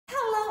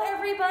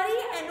everybody,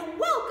 and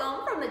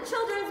welcome from the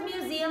Children's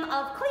Museum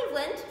of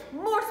Cleveland,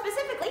 more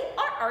specifically,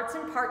 our Arts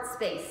and Parts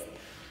space.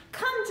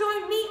 Come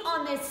join me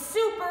on this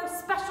super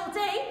special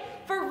day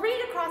for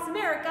Read Across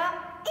America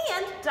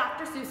and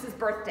Dr. Seuss's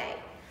birthday.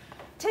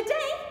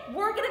 Today,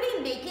 we're going to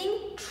be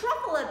making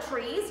Truffula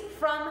trees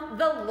from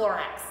the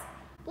Lorax.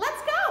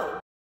 Let's go!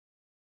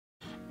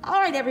 All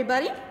right,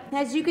 everybody,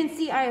 as you can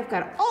see, I have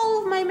got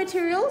all of my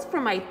materials for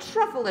my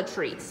Truffula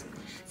trees.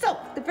 So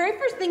the very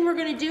first thing we're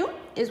going to do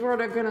is we're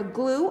going to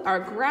glue our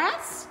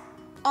grass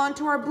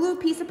onto our blue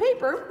piece of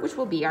paper, which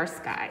will be our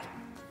sky.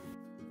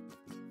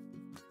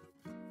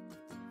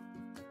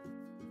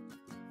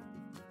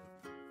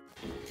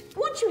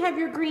 Once you have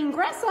your green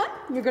grass on,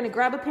 you're going to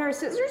grab a pair of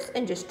scissors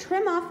and just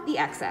trim off the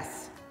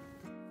excess.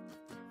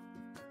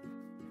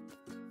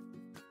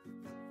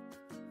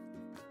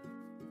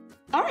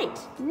 All right,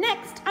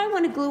 next I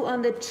want to glue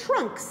on the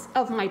trunks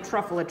of my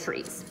Truffula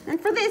trees. And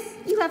for this,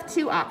 you have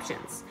two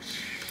options.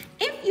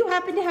 If you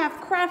happen to have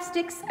craft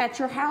sticks at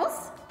your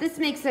house, this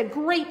makes a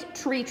great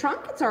tree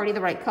trunk. It's already the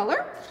right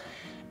color.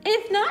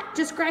 If not,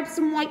 just grab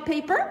some white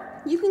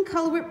paper. You can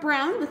color it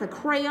brown with a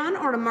crayon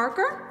or a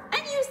marker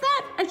and use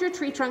that as your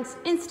tree trunks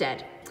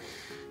instead.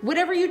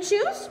 Whatever you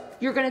choose,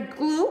 you're going to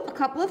glue a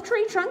couple of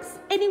tree trunks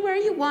anywhere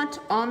you want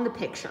on the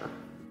picture.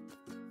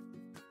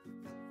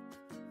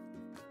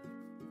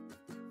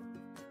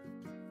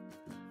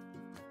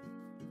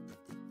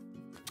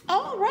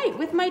 All right,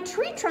 with my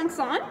tree trunks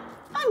on,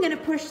 I'm going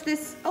to push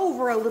this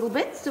over a little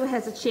bit so it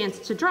has a chance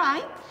to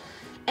dry.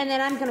 And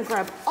then I'm going to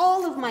grab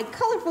all of my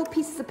colorful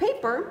pieces of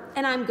paper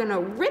and I'm going to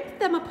rip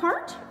them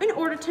apart in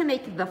order to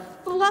make the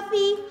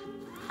fluffy,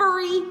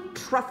 furry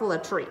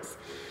Truffula trees.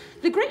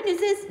 The great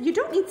news is you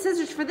don't need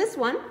scissors for this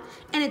one,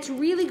 and it's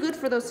really good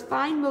for those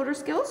fine motor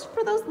skills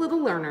for those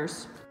little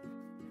learners.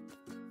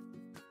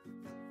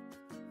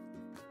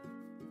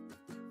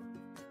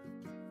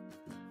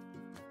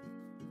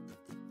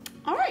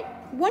 All right,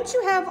 once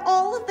you have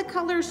all of the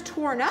colors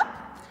torn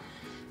up,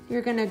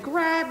 you're gonna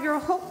grab your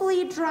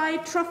hopefully dry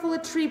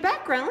Truffula tree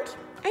background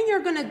and you're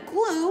gonna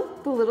glue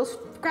the little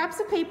scraps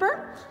of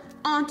paper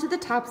onto the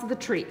tops of the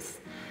trees.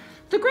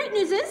 The great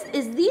news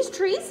is these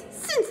trees,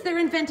 since they're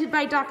invented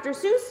by Dr.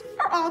 Seuss,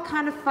 are all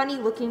kind of funny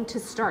looking to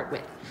start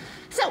with.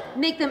 So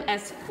make them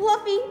as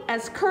fluffy,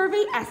 as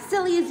curvy, as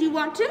silly as you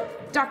want to.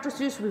 Dr.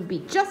 Seuss would be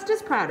just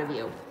as proud of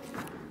you.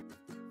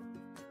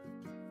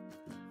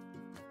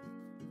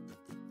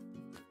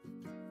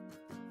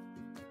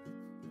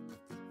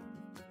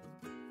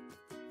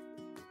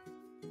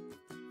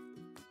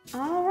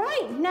 All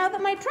right, now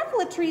that my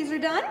Truffula trees are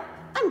done,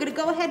 I'm gonna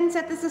go ahead and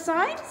set this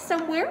aside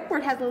somewhere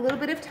where it has a little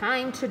bit of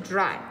time to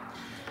dry.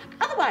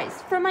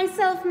 Otherwise, for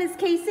myself, Ms.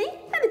 Casey,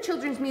 and the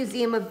Children's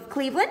Museum of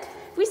Cleveland,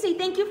 we say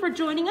thank you for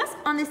joining us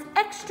on this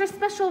extra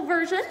special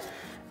version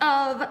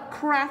of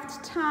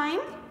Craft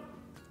Time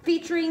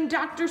featuring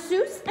Dr.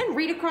 Seuss and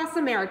Read Across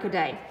America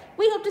Day.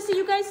 We hope to see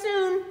you guys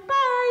soon.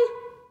 Bye!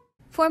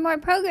 For more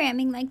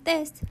programming like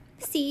this,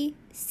 see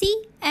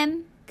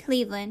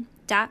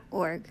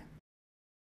cmcleveland.org.